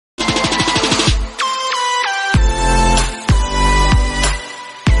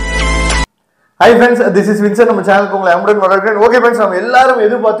Hi friends, this is Vincent நம்ம சேனலுக்கு உங்களை அன்புடன் வரவேற்கிறேன். ஓகே ஃப்ரெண்ட்ஸ், நம்ம எல்லாரும்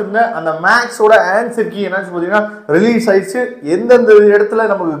எதிர்பார்த்திருந்த அந்த மேக்ஸோட ஆன்சர் கீ என்னன்னு பார்த்தீங்கன்னா ரிலீஸ் ஆயிடுச்சு. எந்தெந்த இடத்துல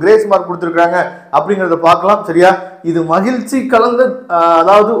நமக்கு கிரேஸ் மார்க் கொடுத்துருக்காங்க அப்படிங்கிறத பார்க்கலாம். சரியா, இது மகிழ்ச்சி கலந்த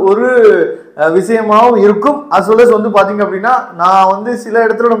அதாவது ஒரு விஷயமாகவும் இருக்கும். as well as வந்து பார்த்தீங்க அப்படின்னா நான் வந்து சில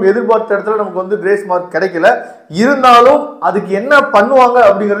இடத்துல நம்ம எதிர்பார்த்த இடத்துல நமக்கு வந்து கிரேஸ் மார்க் கிடைக்கல. இருந்தாலும் அதுக்கு என்ன பண்ணுவாங்க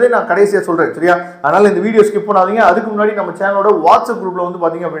அப்படிங்கிறதே நான் கடைசியாக சொல்கிறேன். சரியா, அதனால் இந்த வீடியோ ஸ்கிப் பண்ணாதீங்க. அதுக்கு முன்னாடி நம்ம சேனலோட வாட்ஸ்அப் குரூப்பில் வந்து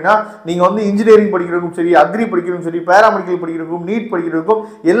பார்த்தீங்க அப்படின்னா நீங்கள் வந்து இன்ஜினியரிங் படிக்கிறதுக்கும் சரி, அக்ரி படிக்கிறதுக்கும் சரி, பேராமெடிக்கல் படிக்கிறதுக்கும், நீட் படிக்கிறதுக்கும்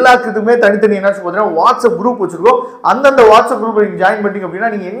எல்லாத்துக்குமே தனித்தனி என்ன பார்த்தீங்கன்னா வாட்ஸ்அப் குரூப் வச்சிருக்கோம். அந்தந்த வாட்ஸ்அப் குரூப் நீங்கள் ஜாயின் பண்ணிட்டீங்க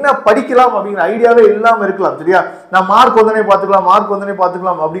அப்படின்னா நீங்கள் என்ன படிக்கலாம் அப்படிங்கிற ஐடியாவே இல்லாமல் இருக்கலாம். சரியா, நான் மார்க் வந்தனே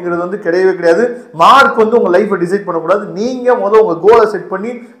பார்த்துக்கலாம் அப்படிங்கிறது வந்து கிடையவே கிடையாது. மார்க் வந்து உங்க லைஃபை டிசைட் பண்ணக்கூடாது. நீங்க முதல்ல உங்க கோலை செட்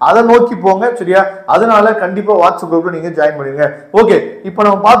பண்ணி அதை நோக்கி போங்க. சரியா, அதனால கண்டிப்பா வாட்ஸ்அப் குரூப்ல நீங்க ஜாயின் பண்ணுங்க. ஓகே, இப்போ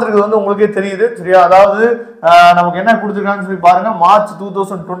நம்ம பார்த்துருக்கிறது வந்து உங்களுக்கே தெரியுது. சரியா, அதாவது நமக்கு என்ன கொடுத்துருக்காங்கன்னு சொல்லி பாருங்க. மார்ச்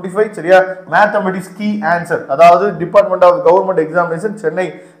 2025. சரியா, மேத்தமெட்டிக்ஸ் கீ ஆன்சர், அதாவது department of government examination Chennai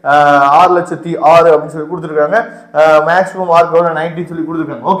 6,06,000 அப்படின்னு சொல்லி கொடுத்துருக்காங்க. மேக்ஸிமம் மார்க் 90 சொல்லி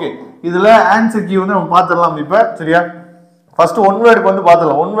கொடுத்துருக்காங்க. ஓகே, இதுல ஆன்சர் கீ வந்து நம்ம பார்த்துடலாம் இப்ப. சரியா, ஃபர்ஸ்ட் ஒன் வேர்டுக்கு வந்து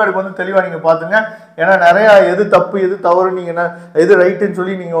பார்த்துடலாம். ஒன் வேர்டுக்கு வந்து தெளிவாக நீங்கள் பார்த்துங்க. ஏன்னா நிறைய எது தப்பு எது தவறு நீங்கள் என்ன எது ரைட்டுன்னு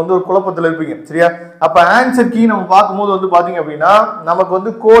சொல்லி நீங்கள் வந்து ஒரு குழப்பத்தில் இருப்பீங்க. சரியா, அப்போ ஆன்சர் கீ நம்ம பார்க்கும்போது வந்து பார்த்தீங்க அப்படின்னா நமக்கு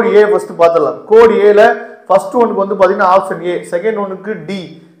வந்து கோட் ஏ ஃபர்ஸ்ட் பார்த்துடலாம். கோட் ஏல ஃபர்ஸ்ட் ஒனுக்கு வந்து பார்த்தீங்கன்னா ஆப்ஷன் ஏ, செகண்ட் ஒனுக்கு டி,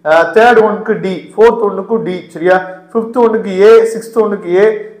 தேர்ட் ஒனுக்கு டி, ஃபோர்த் ஒனுக்கு டி. சரியா, ஃபிஃப்த் ஒனுக்கு ஏ, சிக்ஸ்த் ஒனுக்கு ஏ,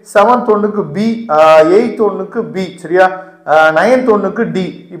 செவன்த் ஒனுக்கு பி, எயித் ஒனுக்கு பி. சரியா, நைன்த் ஒன்னுக்கு டி.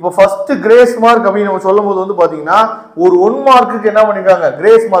 இப்போ ஃபர்ஸ்ட் கிரேஸ் மார்க் அப்படின்னு நம்ம சொல்லும் போது வந்து பாத்தீங்கன்னா ஒரு 1 மார்க்குக்கு என்ன பண்ணிருக்காங்க,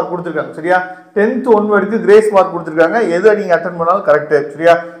 கிரேஸ் மார்க் கொடுத்துருக்காங்க. சரியா, 10th ஒன் வேர்டுக்கு கிரேஸ் மார்க் கொடுத்துருக்காங்க. எதை நீங்க அட்டன் பண்ணாலும் கரெக்ட்.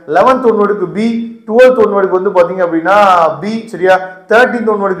 சரியா, 11th ஒன் வேர்டுக்கு பி, 12th ஒன் வேர்டுக்கு வந்து பாத்தீங்க அப்படின்னா பி. சரியா, 13th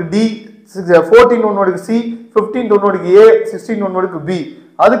ஒன் வேர்டுக்கு டி, 14th ஒன் வேர்டுக்கு சி, 15th ஒன் வேர்டுக்கு ஏ, 16th ஒன் வேர்டுக்கு பி.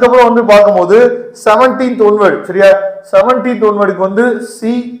 அதுக்கப்புறம் வந்து பார்க்கும்போது 17th ஒன் வேர்டு. சரியா, 17th ஒன் வேர்டுக்கு வந்து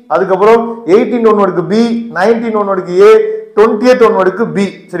சி, அதுக்கப்புறம் 18th ஒன் வேர்டுக்கு பி, 19th ஒன் வேர்டுக்கு ஏ, 20th ஒன் வேர்டுக்கு பி.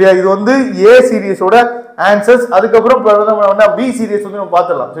 சரியா, இது வந்து ஏ சீரியஸோட ஆன்சர்ஸ். அதுக்கப்புறம் பி சீரியஸ் வந்து நம்ம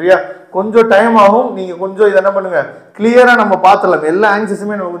பார்த்துடலாம். சரியா, கொஞ்சம் டைம் ஆகும். நீங்க கொஞ்சம் இதை என்ன பண்ணுங்க, கிளியரா நம்ம பார்த்துடலாம். எல்லா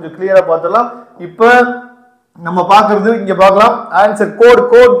ஆன்சர்ஸுமே நம்ம கொஞ்சம் கிளியரா பார்த்துடலாம். இப்ப நம்ம பார்க்கறது இங்க பார்க்கலாம். ஆன்சர்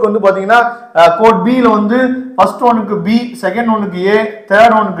கோடுக்கு வந்து பாத்தீங்கன்னா கோட் பி ல வந்து ஃபர்ஸ்ட் ஒனுக்கு பி, செகண்ட் ஒனுக்கு ஏ,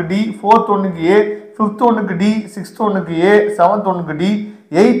 தேர்ட் ஒனுக்கு டி, ஃபோர்த் ஒனுக்கு ஏ, ஃபிஃப்த் ஒனுக்கு டி, சிக்ஸ்த் ஒனுக்கு ஏ, செவன்த் ஒனுக்கு டி,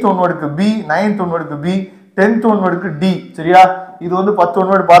 எயித் ஒன் வேர்டுக்கு பி, நைன்த் ஒன் வேர்டுக்கு பி, 10th ஒன் வேர்டுக்கு டி. சரியா, இது வந்து 10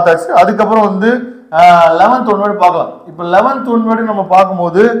 ஒன் வேர்டு பார்த்தாச்சு. அதுக்கப்புறம் வந்து 11th ஒன் வேர்டு பார்க்கலாம். இப்போ 11th ஒன் வேர்டு நம்ம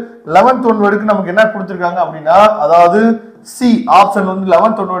பார்க்கும்போது 11th ஒன் வேர்டுக்கு நமக்கு என்ன கொடுத்துருக்காங்க அப்படின்னா அதாவது சி ஆப்ஷன் வந்து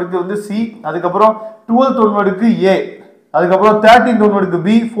 11th ஒன் வேர்டுக்கு வந்து சி, அதுக்கப்புறம் 12th ஒன் வேர்டுக்கு ஏ, அதுக்கப்புறம் 13th ஒன் வேர்டுக்கு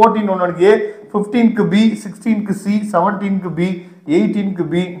பி, 14th ஒன் வேர்டுக்கு ஏ, 15க்கு B, 16க்கு C, 17க்கு B, 18க்கு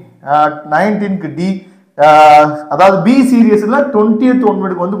B, 19க்கு D. அதாவது பி சீரியஸ்ல 20th ஒன்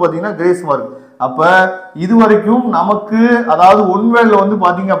வேர்டுக்கு வந்து பாத்தீங்கன்னா கிரேஸ் மார்க். அப்ப இது வரைக்கும் நமக்கு அதாவது ஒன் வேர்ட்ல வந்து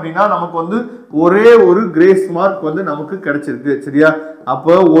பாத்தீங்க அப்படின்னா நமக்கு வந்து ஒரே ஒரு கிரேஸ் மார்க் வந்து நமக்கு கிடைச்சிருக்கு. சரியா,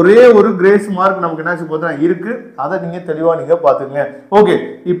 அப்ப ஒரே ஒரு கிரேஸ் மார்க் நமக்கு என்னாச்சு பார்த்தா இருக்கு. அதை நீங்க தெளிவா நீங்க பாத்துக்கங்க. ஓகே,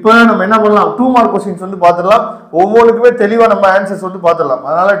 இப்ப நம்ம என்ன பண்ணலாம், 2 மார்க் கொஸ்டின்ஸ் வந்து பாத்துடலாம். ஒவ்வொன்றுக்குமே தெளிவா நம்ம ஆன்சர்ஸ் வந்து பாத்துடலாம்.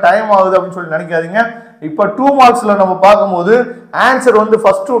 அதனால டைம் ஆகுது அப்படின்னு சொல்லி நினைக்காதீங்க. இப்ப 2 மார்க்ஸ்ல நம்ம பார்க்கும்போது ஆன்சர் வந்து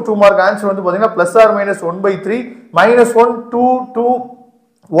ஃபர்ஸ்ட் 2 மார்க் ஆன்சர் வந்து பாத்தீங்கன்னா +or - 1/3 -1 2 2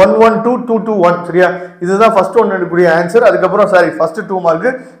 1 1 2 2 2 1. சரியா, இதுதான் ஃபர்ஸ்ட் ஒன் எடுக்கக்கூடிய ஆன்சர். அதுக்கப்புறம் ஃபர்ஸ்ட் 2 மார்க்.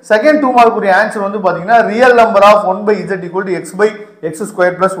 செகண்ட் 2 மார்க் உடைய ஆன்சர் வந்து பாத்தீங்கன்னா real number of 1/z = x/x²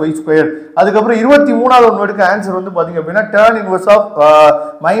 + y². அதுக்கப்புறம் 23வது ஒன் வேர்டுக்கு ஆன்சர் வந்து பாத்தீங்க அப்படின்னா tan இன்வர்ஸ் ஆஃப்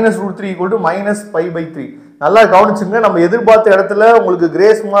 -√3 = -π/3. நல்லா கவனிச்சுங்க. நம்ம எதிர்பார்த்த இடத்துல உங்களுக்கு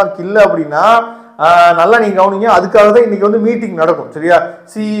கிரேஸ் மார்க் இல்லை அப்படின்னா நல்லா நீங்க கவனிங்க. அதுக்காக தான் இன்னைக்கு வந்து மீட்டிங் நடக்கும். சரியா,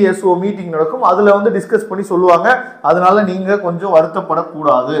 சிஎஸ்ஓ மீட்டிங் நடக்கும். அதுல வந்து டிஸ்கஸ் பண்ணி சொல்லுவாங்க. அதனால நீங்க கொஞ்சம்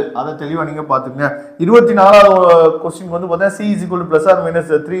வருத்தப்படக்கூடாது. அதை தெளிவா நீங்க பாத்துங்க. 24வது கொஸ்டின் வந்து பார்த்தா c = +or -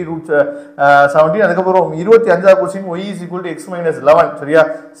 3√17. அதுக்கப்புறம் 25வது கொஸ்டின் y = x - 11. சரியா,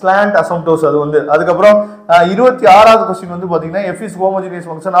 ஸ்லாண்ட் அசம்ப்டோஸ் அது வந்து. அதுக்கப்புறம் 26வது கொஸ்டின் வந்து பாத்தீங்கன்னா f is homogeneous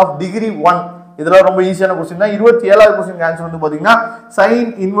function of degree 1. இதெல்லாம் ரொம்ப ஈஸியான கொஸ்டின் தான். 27வது கொஸ்டின் ஆன்சர் வந்து பாத்தீங்கன்னா sin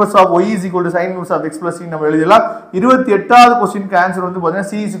inverse of y = sin inverse of x + c நம்ம எழுதலாம். 28வது கொஸ்டினுக்கு ஆன்சர் வந்து பாத்தீங்கன்னா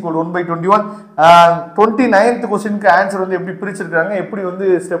c = 1/21. 29th கொஸ்டினுக்கு ஆன்சர் வந்து எப்படி பிரிச்சிருக்காங்க, எப்படி வந்து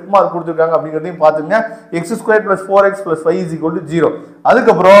ஸ்டெப் மார்க் கொடுத்திருக்காங்க அப்படிங்கறதையும் பாத்துங்க. x² + 4x + 5 = 0.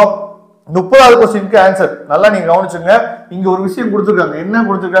 அதுக்கப்புறம் 30வது क्वेश्चनக்கு ஆன்சர் நல்லா நீங்க கவனிச்சுங்க. இங்க ஒரு விஷயம் கொடுத்திருக்காங்க. என்ன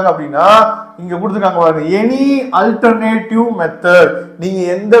கொடுத்திருக்காங்க அப்படினா இங்க கொடுத்திருக்காங்க பாருங்க. Any alternative method. நீங்க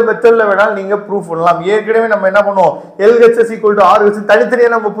எந்த மெத்தட்ல வேணாலும் நீங்க ப்ரூஃப் பண்ணலாம். ஏற்கனவே நம்ம என்ன பண்ணுவோம்? LHS = RHS தனித்தனியா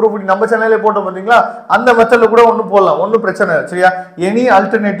நம்ம ப்ரூஃப் பண்ணி நம்ம சேனல்ல போட்டோம் பாத்தீங்களா? அந்த மெத்தட்ல கூட ஒன்னு போடலாம். ஒன்னு பிரச்சனை இல்ல. சரியா? எனி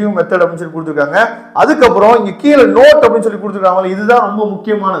அல்டர்னேட்டிவ் மெத்தட் அப்படினு சொல்லி கொடுத்திருக்காங்க. அதுக்கு அப்புறம் இங்க கீழ நோட் அப்படினு சொல்லி கொடுத்திருக்காங்க. இதுதான் ரொம்ப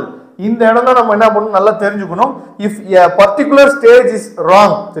முக்கியமானது. இந்த இடம் தான் நம்ம என்ன பண்ணணும் நல்லா தெரிஞ்சுக்கணும். if a particular stage is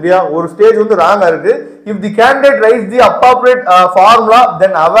wrong சரியா ஒரு ஸ்டேஜ் வந்து ராங்கா இருக்கு if the candidate writes the appropriate formula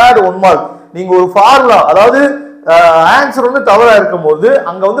then award 1 mark. நீங்க ஒரு ஃபார்முலா அதாவது ஆன்சர் வந்து தவறா இருக்கும்போது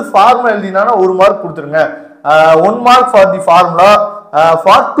அங்க வந்து ஃபார்முலா எழுதினானா 1 மார்க் கொடுத்துருங்க. 1 mark for the formula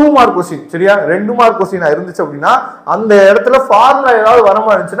for 2 mark question சரியா 2 mark question இருந்துச்சு அப்படினா அந்த இடத்துல ஃபார்முலா ஏதாவது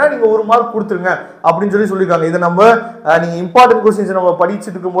வரமா இருந்துச்சுனா நீங்க 1 மார்க் கொடுத்துருங்க அப்படினு சொல்லிருக்காங்க. இத நம்ம நீங்க இம்பார்ட்டன்ட் क्वेश्चंस நம்ம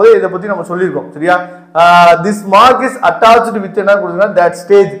படிச்சிட்டு இருக்கும்போது இத பத்தி நம்ம சொல்லிருக்கோம் சரியா. this mark is attached with என்ன கொடுத்திருக்காங்க that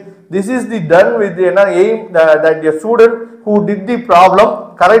stage. This is the done with the aim that the student who did the problem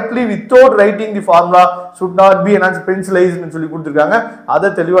correctly without writing the formula should not be pencilized னு சொல்லி கொடுத்திருக்காங்க.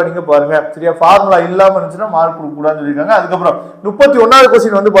 அத தெளிவா நீங்க பாருங்க சரியா. ஃபார்முலா இல்லாம இருந்துச்சுனா மார்க் கொடுக்க கூடாதுன்னு சொல்லிருக்காங்க. அதுக்கு அப்புறம் 31வது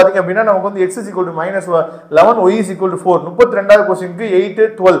क्वेश्चन வந்து பாத்தீங்க அப்படினா நமக்கு வந்து x -11 y 4. 32வது क्वेश्चनக்கு 8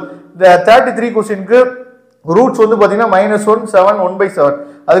 12. the 33 क्वेश्चनக்கு ரூட்ஸ் வந்து பாத்தீங்கன்னா -1 7 1/7.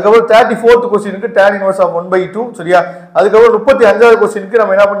 அதுக்கப்புறம் 34th क्वेश्चनக்கு tan inverse of 1/2 சரியா. அதுக்கப்புறம் 35வது क्वेश्चनக்கு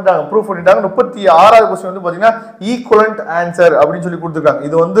நம்ம என்ன பண்ணிட்டாங்க ப்ரூஃப் பண்ணிட்டாங்க. 36வது क्वेश्चन வந்து பாத்தீங்கன்னா ஈக்குவலன்ட் ஆன்சர் அப்படினு சொல்லி கொடுத்திருக்காங்க.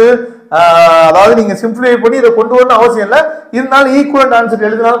 இது வந்து அதாவது நீங்க சிம்பிளிஃபை பண்ணி இத கொண்டு வரணும் அவசியம் இல்ல. இருந்தாலும் ஈக்குவலன்ட் ஆன்சர்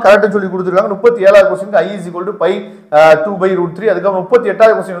எழுதினாலும் கரெக்ட்டா சொல்லி கொடுத்திருக்காங்க. 37வது क्वेश्चनக்கு i = π2/√3. அதுக்கப்புறம்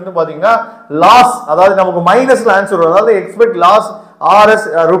 38வது क्वेश्चन வந்து பாத்தீங்கன்னா லாஸ் அதாவது நமக்கு மைனஸ்ல ஆன்சர் வரும். அதாவது எக்ஸ்பெக்ட் லாஸ் RS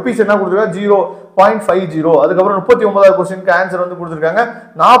ரூபீஸ் என்ன கொடுத்திருக்காங்க 0.50. அதுக்கப்புறம் 39வது क्वेश्चनக்கு ஆன்சர் வந்து கொடுத்திருக்காங்க.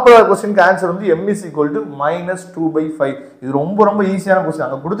 40வது क्वेश्चनக்கு ஆன்சர் வந்து m = -2/5. இது ரொம்ப ரொம்ப ஈஸியான क्वेश्चन.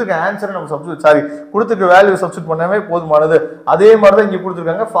 அங்க கொடுத்திருக்க ஆன்சரை நம்ம கொடுத்திருக்க வேல்யூ சப்ஸ்டிட்யூட் பண்ணவே போதுமானது. அதே மாதிரி தான் இங்க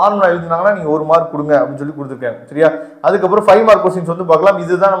கொடுத்திருக்காங்க. ஃபார்முலா எழுதினாங்கன்னா நீங்க 1 மார்க் கொடுங்க அப்படினு சொல்லி கொடுத்திருக்காங்க சரியா. அதுக்கப்புறம் 5 மார்க் क्वेश्चंस வந்து பார்க்கலாம்.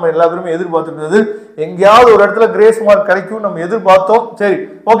 இதுதான் நம்ம எல்லாரும் எதிர்பார்த்திருந்தது. எங்கயாவது ஒரு இடத்துல கிரேஸ் மார்க் கிடைக்கும் நம்ம எதிர்பார்த்தோம். சரி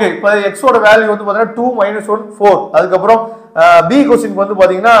ஓகே. இப்போ x ஓட வேல்யூ வந்து பாத்தீங்கன்னா 2 - 1 4. அதுக்கப்புறம் B क्वेश्चन வந்து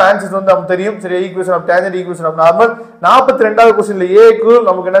பாத்தீங்கன்னா ஆன்சர்ஸ் வந்து நமக்கு தெரியும் சரியா. Equation of tangent equation of normal. 42வது क्वेश्चनல A க்கு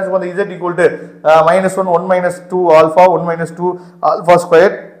நமக்கு என்ன வந்து z = -1 1 - 2 ஆல்பா 1 - 2 ஆல்பா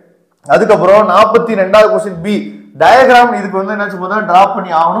ஸ்கொயர். அதுக்கப்புறம் 42வது क्वेश्चन B டயகிராம் இதுக்கு வந்து என்னாச்சு போதா டிராப் பண்ணி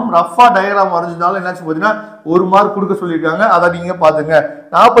ஆகணும். ரஃபா டயகிராம் வரைஞ்சதால என்னாச்சு போதீங்கன்னா 1 மார்க் கொடுக்க சொல்லிருக்காங்க. அத நீங்க பாத்துங்க.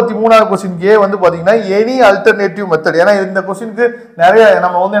 43வது क्वेश्चन A வந்து பாத்தீங்கன்னா எனி அல்டர்னேட்டிவ் மெத்தட். ஏனா இந்த क्वेश्चनக்கு நிறைய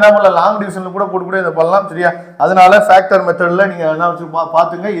நம்ம வந்து என்ன பண்ணலாம் லாங் டிவிஷன்ல கூட போட்டு கூட இத பண்ணலாம் சரியா. அதனால ஃபேக்டர் மெத்தட்ல நீங்க என்ன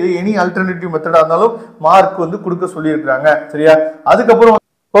பாத்துங்க. இது எனி அல்டர்னேட்டிவ் மெத்தடா இருந்தாலும் மார்க் வந்து கொடுக்க சொல்லிருக்காங்க சரியா. அதுக்கு அப்புறம்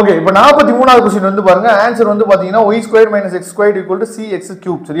ஓகே. இப்போ 43வது क्वेश्चन வந்து பாருங்க. ஆன்சர் வந்து பாத்தீங்கன்னா y² - x² =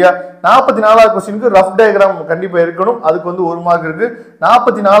 cx³ சரியா. 44வது क्वेश्चनக்கு ரஃப் டயகிராம் கண்டிப்பா இருக்கணும். அதுக்கு வந்து 1 மார்க் இருக்கு.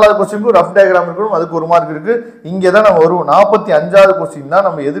 44வது क्वेश्चनக்கு ரஃப் டயகிராம் இருக்கணும். அதுக்கு 1 மார்க் இருக்கு. இங்க தான் நம்ம வருவோம். 45வது क्वेश्चन தான்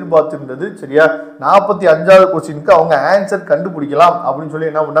நம்ம எதிர்பார்த்திருந்தது சரியா. 45வது क्वेश्चनக்கு அவங்க ஆன்சர் கண்டுபிடிக்கலாம் அப்படினு சொல்லி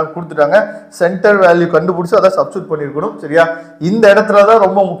என்ன பண்ணாங்க கொடுத்துட்டாங்க. சென்டர் வேல்யூ கண்டுபிடிச்சு அத சப்ஸ்டிட்யூட் பண்ணிருக்கணும் சரியா. இந்த இடத்துல தான்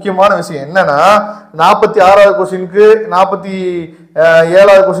ரொம்ப முக்கியமான விஷயம் என்னன்னா 46வது क्वेश्चनக்கு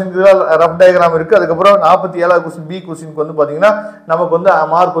 47வது क्वेश्चनக்கு ரஃப் டயகிராம் இருக்கு. அதுக்கு அப்புறம் 47வது क्वेश्चन B क्वेश्चनக்கு வந்து பாத்தீங்கன்னா நமக்கு வந்து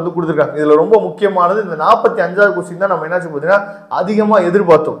மார்க் வந்து கொடுத்திருக்காங்க. இதுல ரொம்ப முக்கியமானது இந்த 45வது क्वेश्चन தான் நம்ம என்னாச்சு பாத்தீங்கன்னா அதிகமா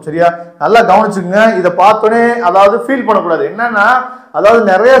எதிர்பார்த்தோம் சரியா. நல்லா கவனிச்சுங்க. இத பார்த்தோனே அதாவது ஃபீல் பண்ண கூடாது. என்னன்னா அதாவது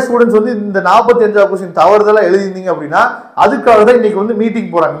நிறைய ஸ்டூடண்ட்ஸ் வந்து இந்த 45வது क्वेश्चन தவறுதலா எழுதினீங்க அப்படினா அதுக்காக தான் இன்னைக்கு வந்து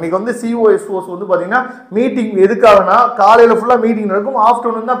மீட்டிங் போறாங்க. இன்னைக்கு வந்து COSOs வந்து பாத்தீங்கன்னா மீட்டிங் எதுக்காகனா காலையில ஃபுல்லா மீட்டிங் நடக்கும்.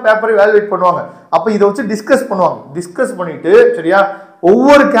 ஆஃப்டர்நூன் தான் பேப்பரை வேல்யூவேட் பண்ணுவாங்க. அப்ப இத வச்சு டிஸ்கஸ் பண்ணுவாங்க. டிஸ்கஸ் பண்ணிட்டு சரியா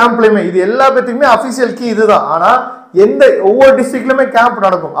ஒவ்வொரு கேம்ப்லயுமே இது எல்லா பேத்துக்குமே அபிஷியல் கீ இதுதான். ஆனா எந்த ஒவ்வொரு டிஸ்ட்ரிக்ட்லயுமே கேம்ப்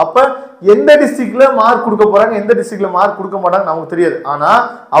நடக்கும். அப்ப எந்த டிஸ்ட்ரிக்ட்ல மார்க் கொடுக்க போறாங்க எந்த டிஸ்ட்ரிக்ட்ல மார்க் கொடுக்க மாட்டாங்க நமக்கு தெரியாது. ஆனா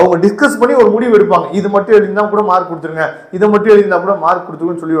அவங்க டிஸ்கஸ் பண்ணி ஒரு முடிவு எடுப்பாங்க. இது மட்டும் எழுதினா கூட மார்க் கொடுத்துருங்க, இதை மட்டும் எழுதினா கூட மார்க்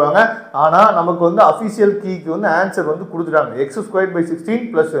கொடுத்துருங்கன்னு சொல்லுவாங்க. ஆனா நமக்கு வந்து அபிஷியல் கீக்கு வந்து ஆன்சர் வந்து கொடுத்துட்டாங்க. x² / 16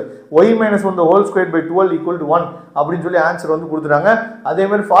 + y - 1 2 12 = 1 அப்படின்னு சொல்லி ஆன்சர் வந்து கொடுத்துட்டாங்க. அதே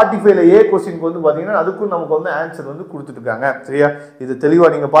மாதிரி 45ல A क्वेश्चनக்கு வந்து பாத்தீங்கன்னா அதுக்கும் நமக்கு வந்து ஆன்சர் வந்து கொடுத்துட்டாங்க சரியா. இது தெளிவா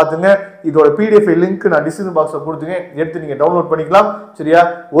நீங்க பாத்துங்க. இதோட PDF லிங்க் நான் டிஸ்கிரிப்ஷன் பாக்ஸ்ல கொடுத்துருக்கேன். எடுத்து நீங்க டவுன்லோட் பண்ணிக்கலாம் சரியா.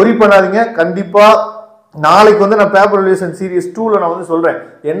 ஒரி பண்ணாதீங்க. கண்டிப்பா நாளைக்கு வந்து நான் பேப்பர் ரிலேஷன் சீரிஸ் 2ல நான் வந்து சொல்றேன்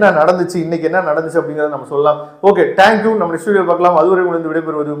என்ன நடந்துச்சு இன்னைக்கு என்ன நடந்துச்சு அப்படிங்கறத நம்ம சொல்லலாம். Okay, thank you. நம்ம நெக்ஸ்ட் வீடியோ பார்க்கலாம். அதுவரை உங்களுக்கு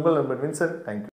விடைபெறுவது உங்கள் நண்பன் வின்சென்ட். Thank you.